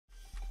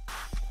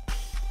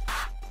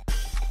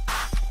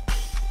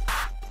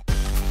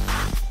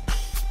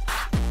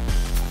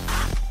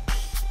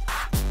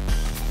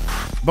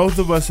both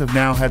of us have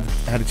now had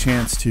a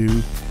chance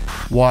to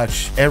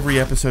watch every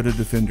episode of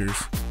Defenders.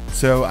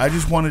 So I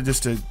just wanted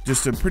just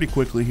to pretty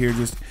quickly here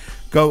just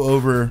go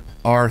over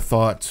our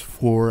thoughts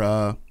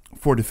for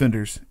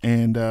Defenders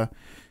and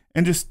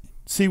just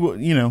see what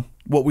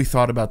we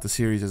thought about the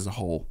series as a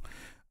whole.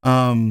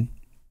 Jumping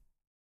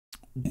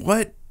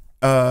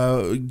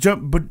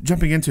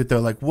into it though,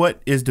 like,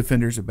 what is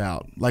Defenders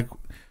about? Like,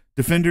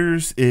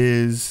 Defenders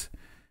is,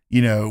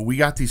 we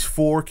got these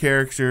 4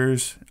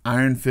 characters: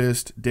 Iron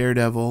Fist,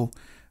 Daredevil,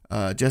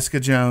 Jessica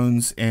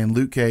Jones, and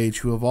Luke Cage,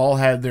 who have all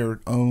had their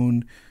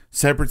own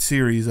separate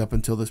series up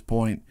until this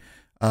point.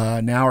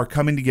 Now are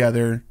coming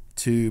together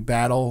to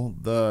battle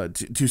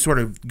to sort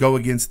of go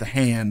against the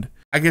Hand.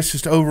 I guess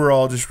just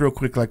overall, just real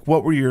quick, like,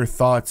 what were your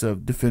thoughts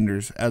of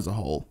Defenders as a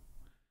whole?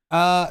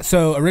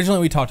 So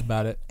originally we talked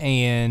about it,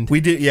 and we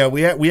did. Yeah,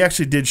 we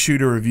actually did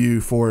shoot a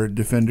review for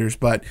Defenders,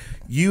 but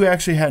you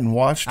actually hadn't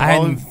watched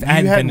all of it.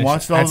 I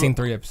hadn't seen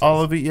 3 episodes,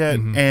 all of it yet,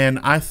 and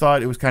I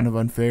thought it was kind of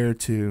unfair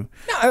to.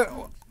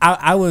 No,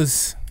 I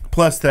was.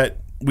 Plus, that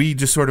we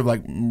just sort of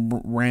like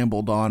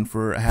rambled on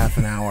for a half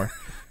an hour.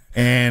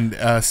 And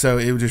so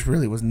it just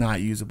really was not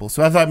usable.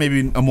 So I thought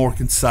maybe a more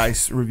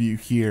concise review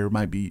here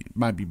might be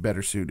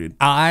better suited.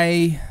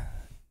 I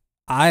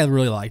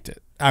really liked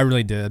it. I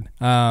really did.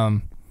 I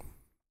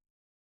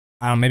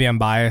don't know, maybe I'm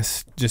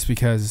biased just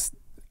because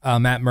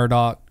Matt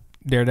Murdock,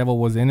 Daredevil,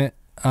 was in it.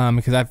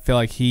 Because I feel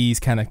like he's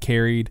kind of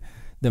carried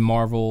the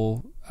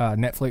Marvel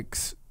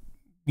Netflix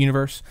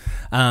universe.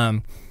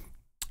 I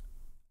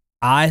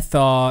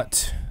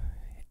thought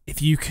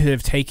if you could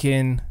have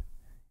taken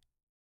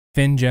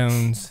Finn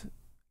Jones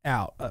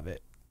out of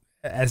it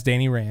as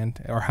Danny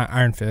Rand or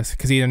Iron Fist,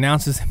 because he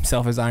announces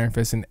himself as Iron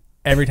Fist, and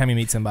every time he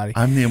meets somebody,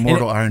 I'm the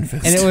immortal Iron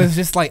Fist, and it was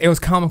just like, it was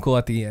comical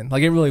at the end,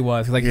 like it really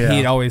was, like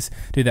he'd always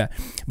do that.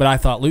 But I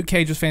thought Luke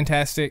Cage was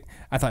fantastic.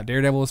 I thought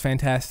Daredevil was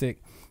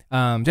fantastic.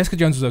 Jessica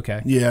Jones was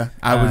okay. Yeah,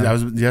 I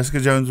was.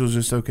 Jessica Jones was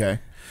just okay.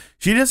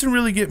 She doesn't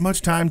really get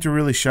much time to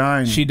really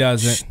shine. She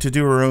doesn't, to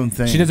do her own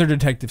thing. She does her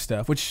detective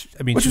stuff, which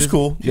is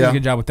cool. She does a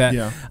good job with that.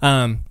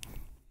 Yeah.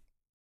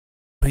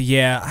 But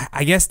yeah,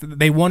 I guess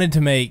they wanted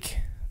to make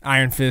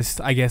Iron Fist,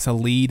 I guess, a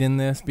lead in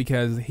this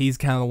because he's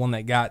kind of the one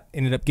that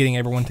ended up getting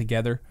everyone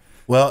together.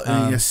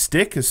 Well,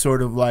 Stick is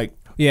sort of like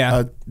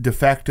a de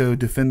facto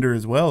defender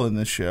as well in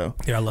this show.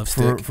 Yeah, I love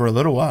Stick for a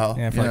little while.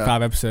 Yeah, for like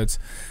 5 episodes.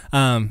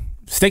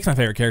 Stick's my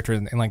favorite character,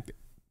 and like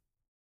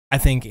I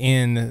think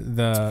in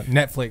the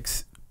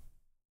Netflix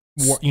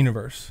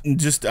universe.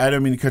 I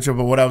don't mean to cut you off,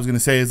 but what I was going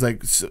to say is,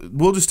 like,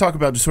 we'll just talk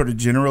about just sort of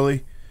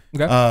generally.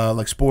 Okay.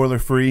 Like spoiler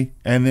free,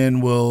 and then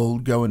we'll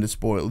go into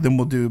spoil. Then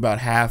we'll do about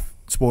half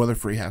spoiler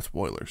free, half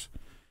spoilers.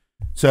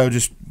 So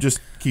just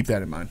keep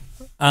that in mind.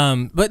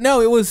 But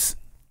no, it was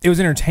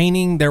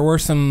entertaining. There were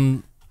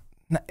some,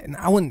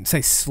 I wouldn't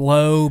say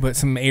slow, but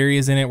some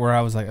areas in it where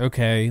I was like,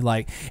 okay,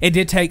 like it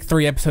did take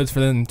 3 episodes for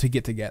them to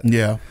get together.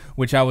 Yeah.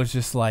 Which I was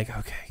just like,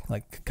 okay,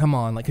 like come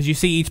on, like, because you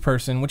see each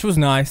person, which was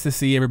nice to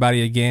see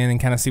everybody again and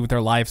kind of see what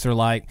their lives are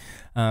like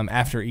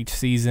after each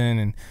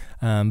season,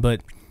 and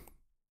but.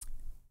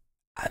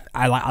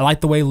 I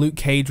like the way Luke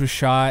Cage was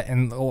shot,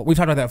 and we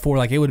talked about that before.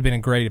 Like, it would have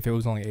been great if it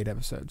was only 8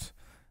 episodes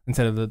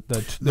instead of the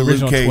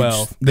original Cage,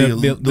 12. The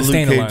Luke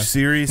Cage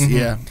series.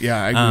 Yeah,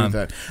 I agree with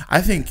that.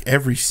 I think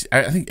every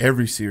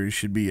series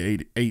should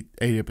be eight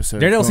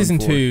episodes. Daredevil season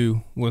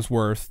 2 was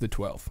worth the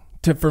 12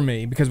 for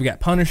me, because we got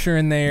Punisher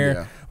in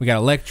there, we got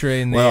Elektra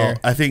in there. Well,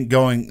 I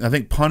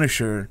think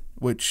Punisher,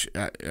 which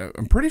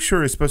I'm pretty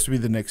sure is supposed to be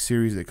the next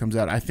series that comes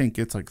out. I think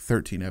it's like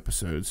 13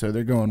 episodes, so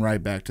they're going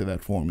right back to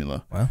that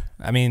formula. Well,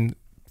 I mean.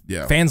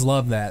 Yeah, fans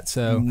love that.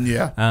 So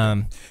yeah.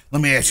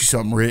 Let me ask you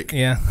something, Rick.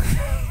 Yeah,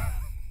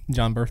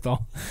 John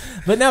Berthal.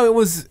 But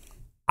no,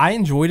 I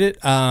enjoyed it.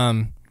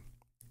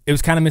 It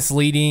was kind of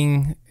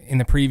misleading in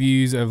the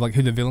previews of like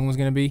who the villain was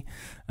going to be.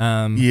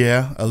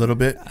 Yeah, a little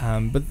bit.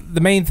 But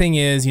the main thing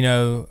is,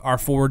 our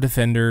 4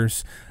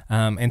 defenders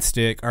and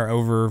Stick are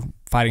over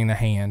fighting the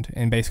Hand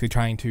and basically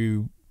trying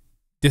to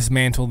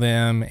dismantle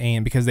them,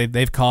 and because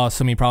they've caused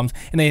so many problems,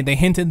 and they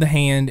hinted the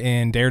Hand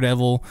in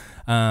Daredevil,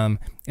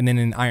 and then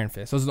in Iron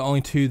Fist. Those are the only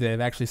 2 that have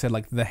actually said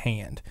like the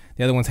Hand.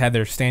 The other ones had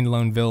their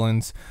standalone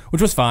villains,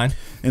 which was fine.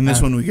 In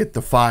this one, we get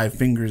the 5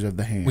 fingers of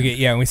the Hand.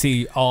 And we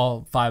see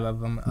all 5 of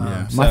them.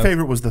 My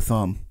favorite was the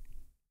thumb.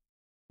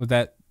 Was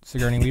that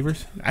Sigourney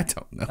Weaver's? I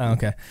don't know. Oh,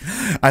 okay.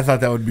 I thought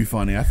that would be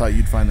funny. I thought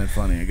you'd find that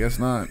funny. I guess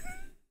not.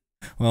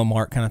 Well,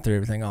 Mark kind of threw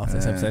everything off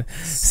this episode.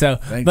 So,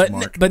 thanks,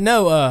 Mark. But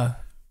no.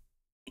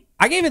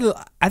 I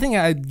think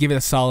I'd give it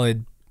a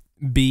solid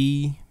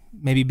B,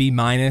 maybe B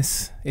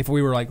minus if we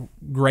were like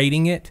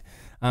grading it.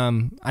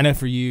 I know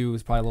for you it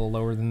was probably a little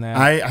lower than that.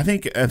 I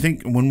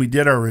think when we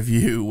did our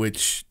review,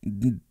 which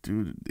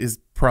is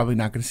probably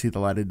not going to see the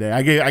light of day,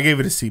 I gave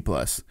it a C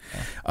plus.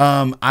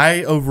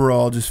 I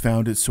overall just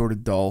found it sort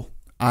of dull.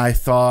 I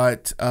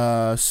thought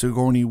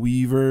Sigourney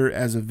Weaver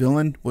as a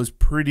villain was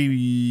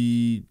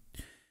pretty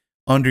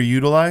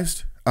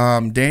underutilized.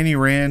 Danny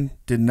Rand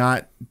did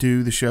not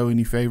do the show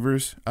any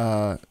favors.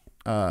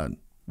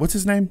 What what's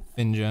his name?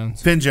 Finn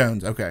Jones. Finn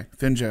Jones. Okay,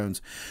 Finn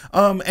Jones.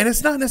 And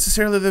it's not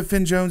necessarily that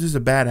Finn Jones is a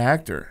bad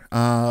actor.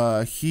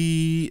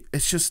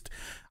 It's just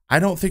I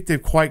don't think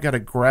they've quite got a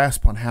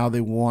grasp on how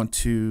they want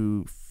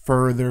to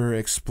further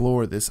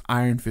explore this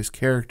Iron Fist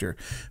character,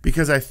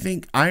 because I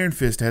think Iron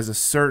Fist has a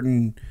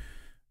certain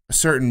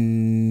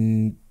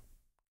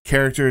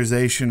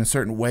characterization, a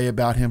certain way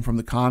about him from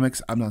the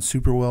comics. I'm not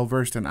super well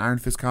versed in Iron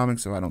Fist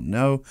comics, so I don't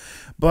know.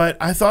 But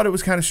I thought it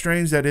was kind of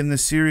strange that in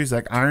this series,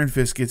 like, Iron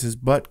Fist gets his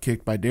butt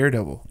kicked by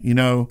Daredevil. You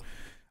know,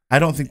 I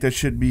don't think that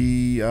should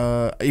be,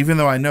 even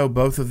though I know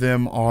both of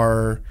them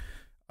are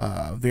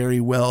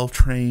very well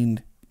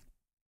trained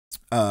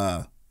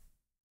kung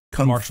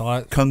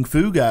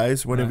fu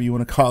guys, whatever you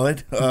want to call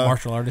it.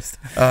 Martial artist.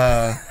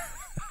 That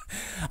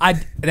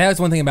was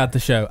one thing about the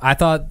show. I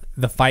thought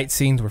the fight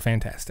scenes were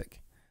fantastic.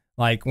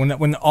 Like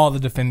when all the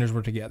Defenders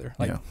were together.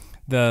 Like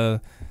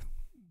there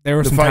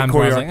were some times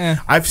where I was like,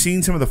 I've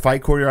seen some of the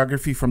fight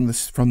choreography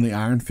from the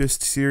Iron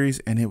Fist series,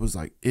 and it was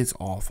like, it's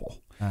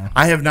awful.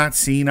 I have not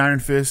seen Iron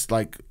Fist.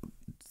 Like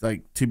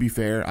to be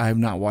fair, I have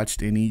not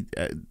watched any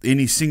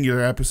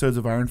singular episodes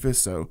of Iron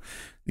Fist, so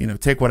you know,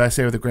 take what I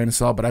say with a grain of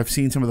salt. But I've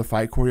seen some of the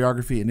fight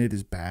choreography, and it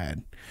is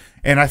bad.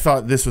 And I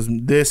thought this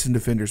and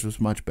Defenders was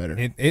much better.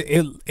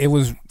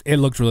 It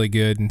looked really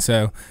good, and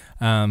so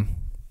no,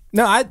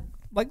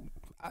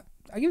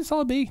 I give it a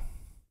solid B.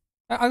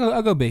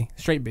 I'll go B,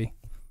 straight B.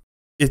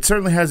 It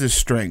certainly has its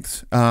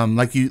strengths.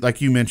 Like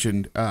you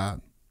mentioned,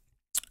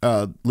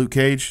 Luke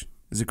Cage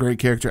is a great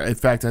character. In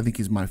fact, I think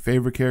he's my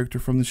favorite character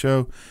from the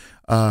show.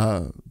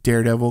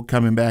 Daredevil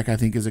coming back, I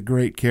think, is a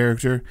great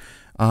character.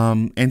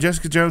 And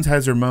Jessica Jones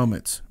has her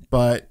moments,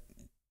 but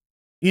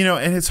you know,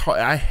 and it's hard.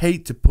 I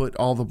hate to put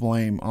all the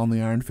blame on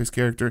the Iron Fist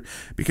character,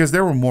 because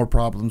there were more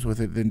problems with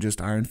it than just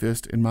Iron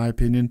Fist, in my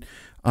opinion.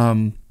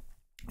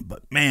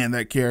 But man,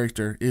 that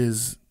character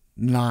is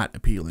not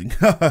appealing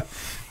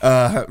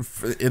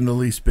in the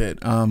least bit.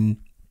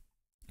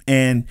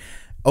 And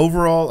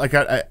overall, like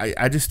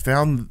I just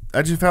found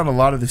a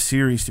lot of the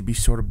series to be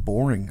sort of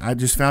boring. I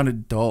just found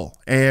it dull,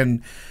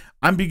 and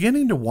I'm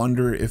beginning to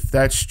wonder if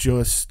that's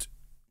just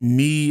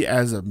me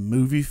as a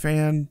movie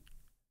fan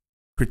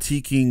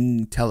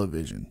critiquing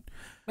television.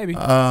 Maybe.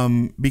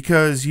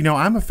 Because, you know,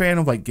 I'm a fan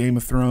of like Game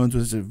of Thrones,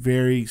 which is a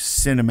very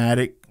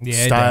cinematic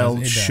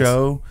style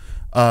show.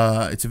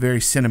 It's a very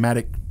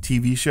cinematic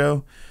TV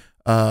show.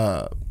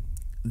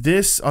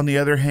 This, on the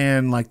other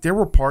hand, like, there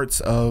were parts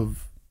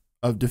of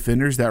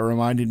Defenders that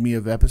reminded me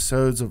of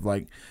episodes of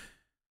like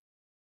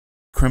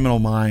Criminal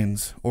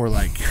Minds or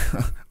like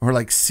or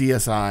like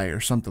CSI or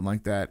something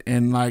like that.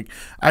 And like,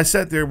 I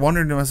sat there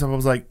wondering to myself, I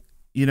was like,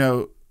 you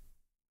know,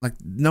 like,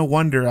 no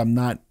wonder I'm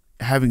not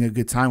having a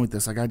good time with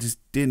this. Like, I just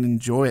didn't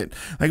enjoy it.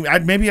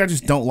 Like, maybe I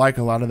just don't like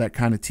a lot of that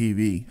kind of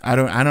TV. I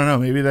don't know.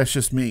 Maybe that's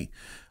just me.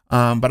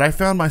 But I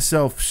found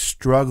myself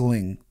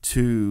struggling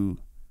to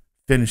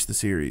finish the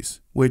series,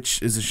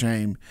 which is a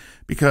shame,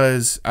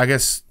 because I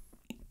guess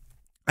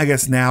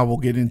now we'll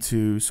get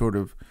into sort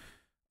of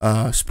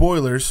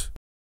spoilers.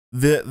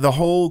 The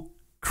whole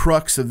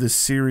crux of this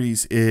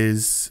series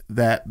is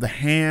that the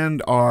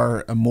Hand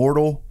are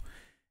immortal,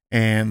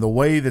 and the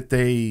way that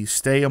they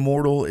stay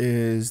immortal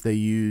is they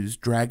use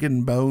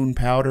dragon bone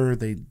powder.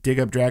 They dig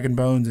up dragon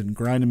bones and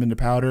grind them into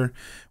powder,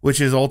 which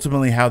is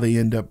ultimately how they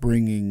end up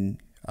bringing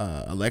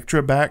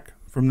Elektra back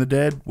from the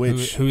dead.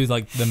 Which who is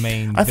like the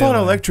main? I thought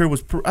Elektra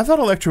was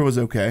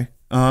okay.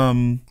 She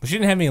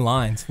didn't have any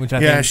lines, which I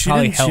think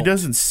probably helped. She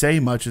doesn't say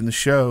much in the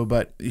show,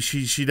 but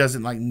she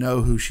doesn't like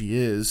know who she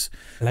is.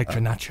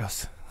 Elektra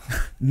Nachos.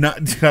 I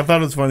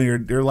thought it was funny.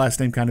 Her last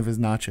name kind of is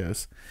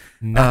Nachos.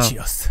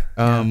 Nachos.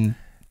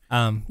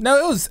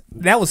 No,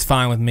 that was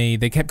fine with me.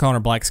 They kept calling her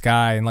Black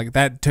Sky, and like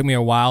that took me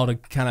a while to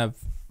kind of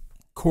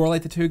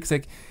correlate the two, because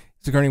like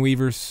Sigourney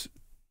Weaver's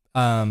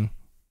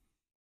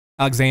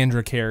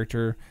Alexandra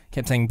character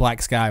kept saying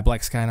Black Sky,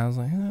 and I was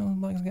like, oh,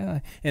 Black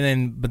Sky.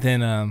 But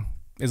then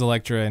is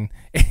Elektra, and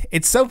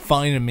it's so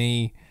funny to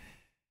me.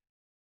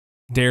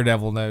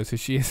 Daredevil knows who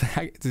she is.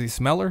 Does he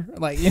smell her?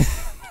 Like, you know,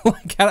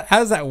 like how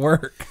does that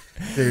work?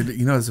 Dude,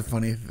 you know,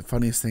 the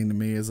funniest thing to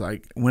me is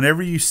like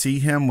whenever you see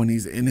him when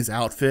he's in his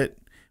outfit,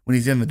 when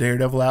he's in the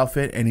Daredevil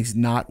outfit and he's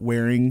not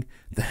wearing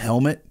the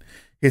helmet,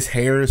 his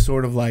hair is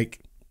sort of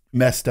like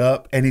messed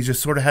up, and he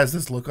just sort of has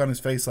this look on his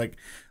face like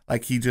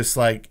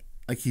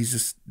he's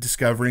just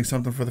discovering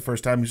something for the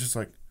first time. He's just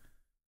like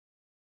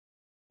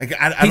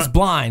he's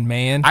blind,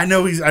 man. I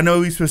know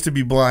he's supposed to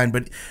be blind,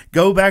 but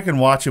go back and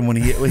watch him when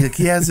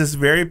he has this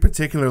very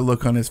particular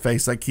look on his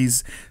face, like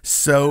he's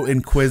so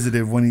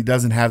inquisitive when he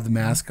doesn't have the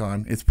mask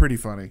on. It's pretty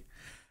funny.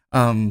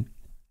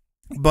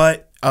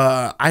 But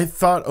I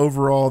thought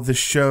overall the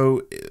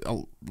show,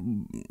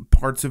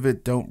 parts of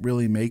it don't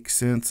really make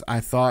sense.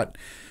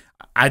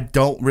 I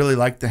don't really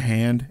like the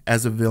Hand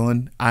as a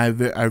villain. I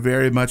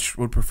very much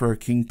would prefer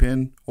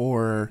Kingpin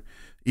or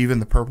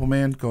even the Purple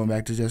Man, going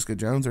back to Jessica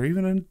Jones, or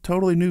even a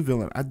totally new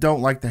villain. I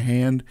don't like the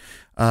Hand.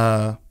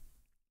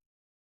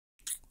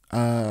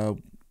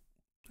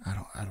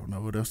 I don't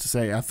know what else to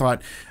say. I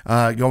thought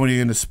going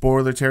into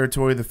spoiler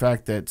territory, the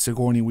fact that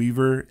Sigourney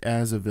Weaver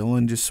as a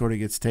villain just sort of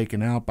gets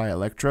taken out by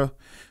Elektra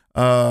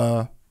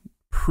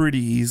pretty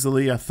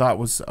easily, I thought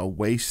was a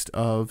waste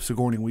of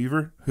Sigourney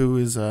Weaver, who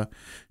is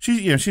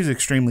she's an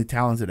extremely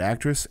talented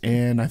actress,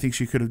 and I think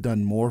she could have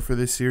done more for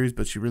this series,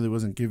 but she really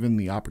wasn't given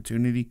the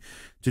opportunity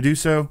to do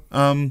so.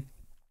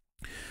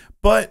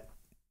 But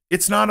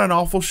it's not an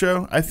awful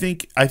show. I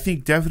think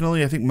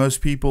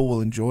most people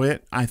will enjoy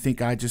it. I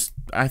think I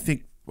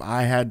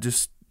had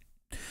just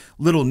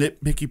little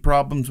nitpicky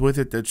problems with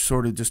it that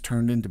sort of just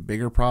turned into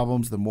bigger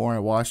problems the more I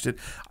watched it.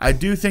 I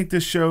do think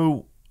this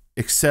show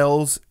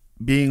excels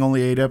being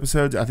only 8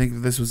 episodes. I think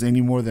if this was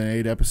any more than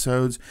 8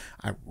 episodes,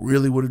 I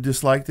really would have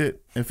disliked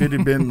it. If it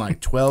had been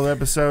like 12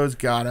 episodes,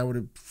 God,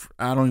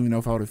 I don't even know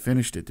if I would have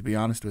finished it, to be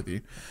honest with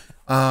you.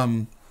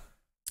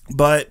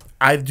 But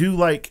I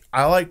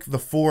like the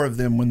 4 of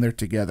them when they're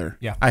together.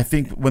 Yeah. I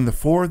think when the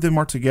 4 of them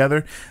are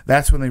together,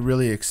 that's when they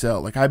really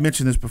excel. Like I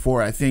mentioned this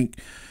before, I think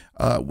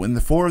when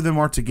the 4 of them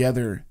are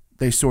together,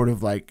 they sort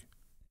of like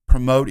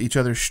promote each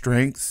other's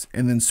strengths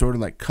and then sort of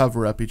like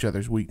cover up each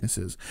other's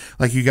weaknesses.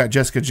 Like you got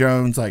Jessica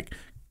Jones like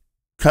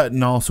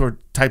cutting all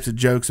types of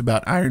jokes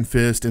about Iron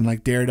Fist and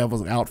like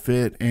Daredevil's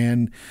outfit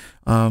and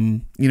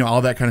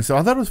all that kind of stuff.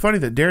 I thought it was funny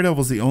that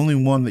Daredevil's the only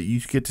one that you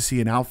get to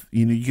see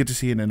you get to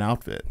see in an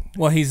outfit.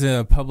 Well, he's in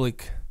the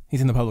public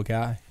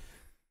eye.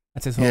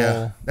 That's his whole.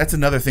 Yeah, that's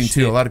another thing shit.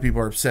 too. A lot of people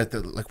are upset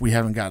that like we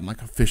haven't gotten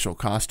like official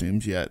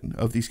costumes yet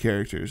of these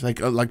characters. Like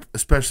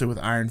especially with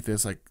Iron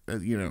Fist, the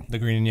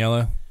green and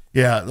yellow.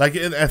 Yeah, like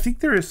I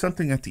think there is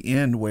something at the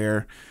end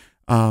where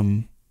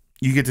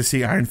you get to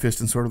see Iron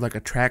Fist in sort of like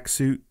a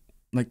tracksuit,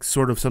 like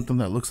sort of something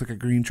that looks like a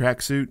green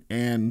tracksuit,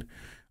 and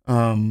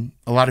a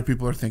lot of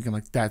people are thinking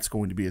like that's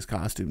going to be his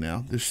costume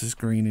now. This is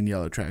green and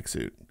yellow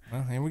tracksuit.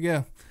 Well, here we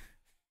go.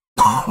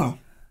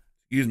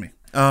 Excuse me.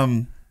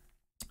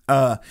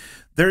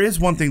 There is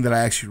one thing that I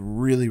actually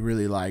really,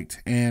 really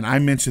liked, and I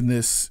mentioned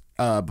this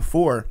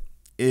before,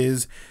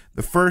 is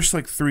the first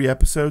like 3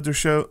 episodes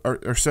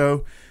or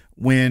so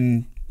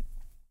when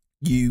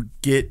you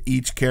get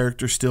each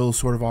character still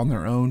sort of on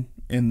their own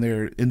in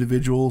their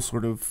individual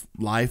sort of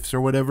lives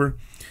or whatever.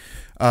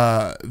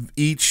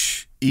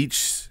 Each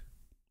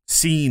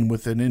scene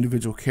with an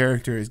individual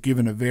character is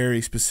given a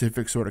very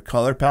specific sort of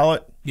color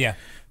palette. Yeah.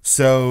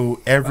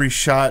 So every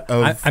shot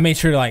of I made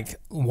sure to like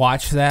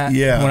watch that.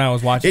 Yeah. When I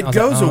was watching, it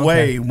goes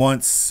away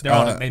once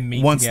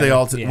once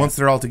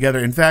they're all together.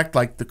 In fact,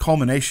 like the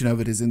culmination of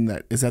it is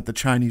at the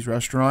Chinese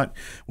restaurant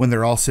when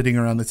they're all sitting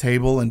around the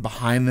table, and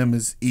behind them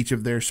is each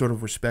of their sort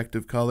of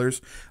respective colors.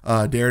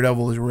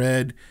 Daredevil is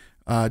red,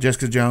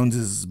 Jessica Jones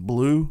is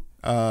blue,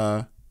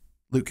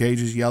 Luke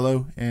Cage is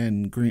yellow,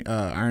 and green.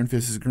 Iron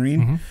Fist is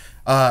green,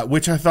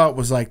 which I thought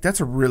was like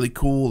that's a really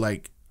cool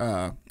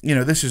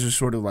this is just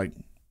sort of like.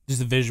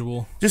 Just a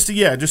visual.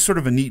 Just sort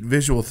of a neat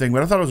visual thing.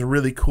 But I thought it was a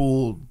really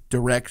cool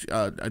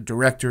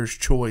director's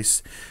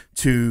choice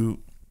to,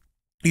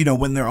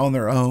 when they're on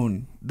their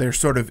own, they're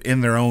sort of in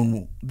their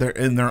own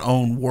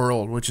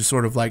world, which is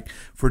sort of like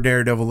for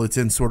Daredevil, it's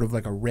in sort of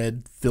like a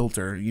red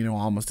filter,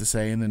 almost to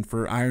say, and then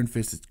for Iron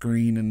Fist, it's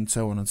green, and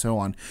so on and so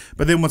on.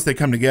 But then once they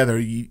come together,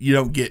 you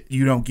don't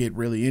get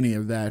really any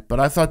of that.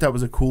 But I thought that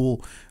was a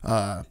cool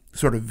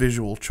sort of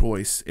visual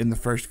choice in the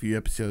first few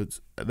episodes.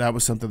 That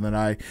was something that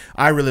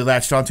I really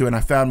latched onto, and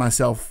I found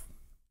myself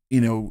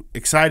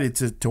excited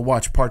to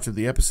watch parts of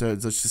the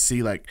episodes just to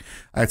see, like,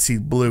 I'd see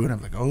blue and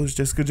I'm like, oh, there's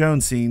Jessica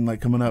Jones scene like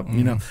coming up.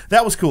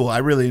 That was cool. I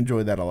really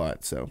enjoyed that a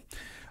lot. So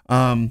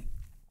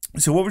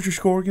so what was your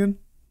score again?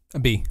 A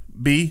B.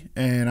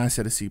 And I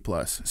said a C+.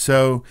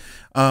 So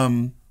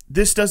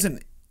this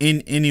doesn't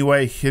in any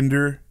way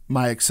hinder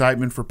my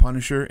excitement for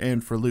Punisher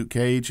and for Luke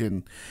Cage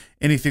and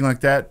anything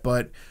like that,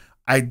 but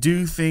I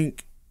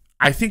think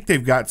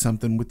they've got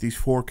something with these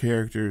 4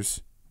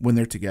 characters when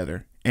they're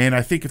together. And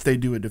I think if they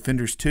do a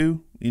Defenders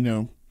 2,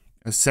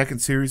 a second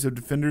series of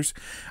Defenders,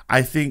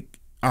 I think,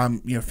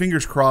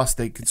 fingers crossed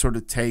they can sort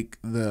of take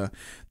the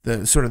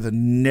sort of the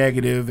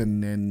negative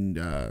and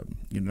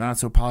not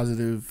so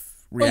positive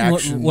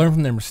reaction. Learn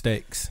from their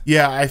mistakes.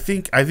 Yeah, I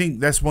think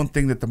that's one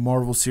thing that the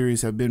Marvel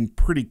series have been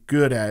pretty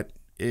good at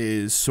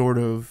is sort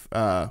of,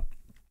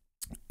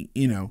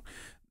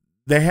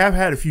 they have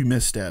had a few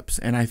missteps,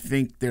 and I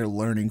think they're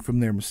learning from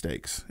their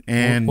mistakes.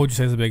 And what would you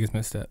say is the biggest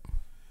misstep?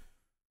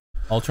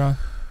 Ultron?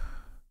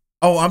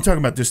 Oh, I'm talking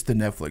about just the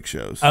Netflix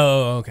shows.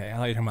 Oh, okay. I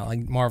thought you were talking about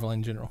like Marvel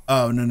in general.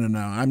 Oh, no.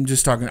 I'm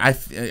just talking. I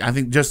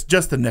think just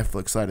the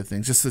Netflix side of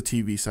things, just the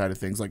TV side of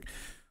things, like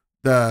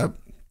the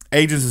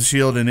Agents of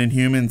S.H.I.E.L.D. and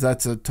Inhumans.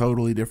 That's a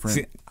totally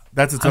different.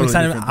 Different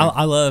thing.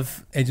 I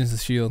love Agents of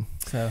S.H.I.E.L.D.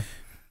 So.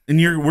 And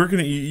you were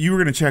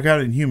gonna check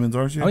out Inhumans,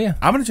 aren't you? Oh yeah.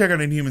 I'm gonna check out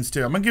Inhumans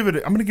too. I'm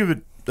gonna give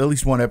it at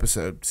least one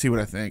episode, see what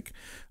I think.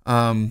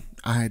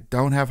 I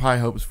don't have high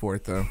hopes for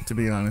it though, to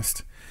be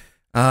honest.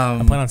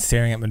 I plan on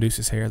staring at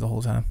Medusa's hair the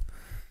whole time.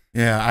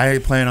 Yeah, I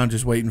plan on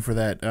just waiting for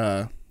that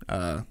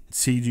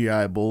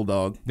CGI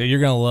bulldog. Dude, you're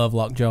gonna love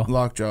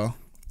Lockjaw.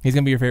 He's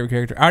gonna be your favorite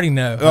character. I already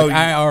know.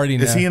 I already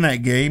know. Is he in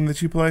that game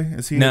that you play?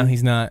 No,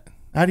 he's not.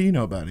 How do you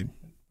know about him?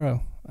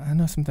 Bro, I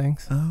know some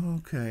things. Oh,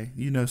 okay.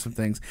 You know some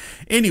things.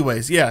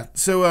 Anyways, yeah.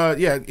 So,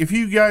 if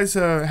you guys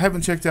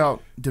haven't checked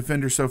out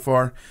Defenders so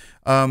far,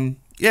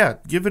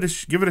 give it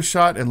a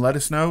shot and let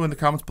us know in the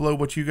comments below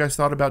what you guys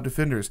thought about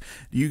Defenders.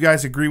 Do you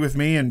guys agree with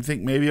me and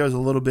think maybe I was a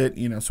little bit,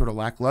 sort of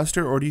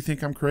lackluster, or do you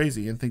think I'm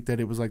crazy and think that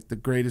it was like the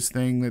greatest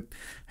thing that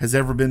has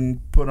ever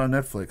been put on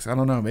Netflix? I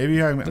don't know.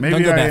 Maybe I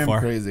am far.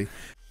 crazy.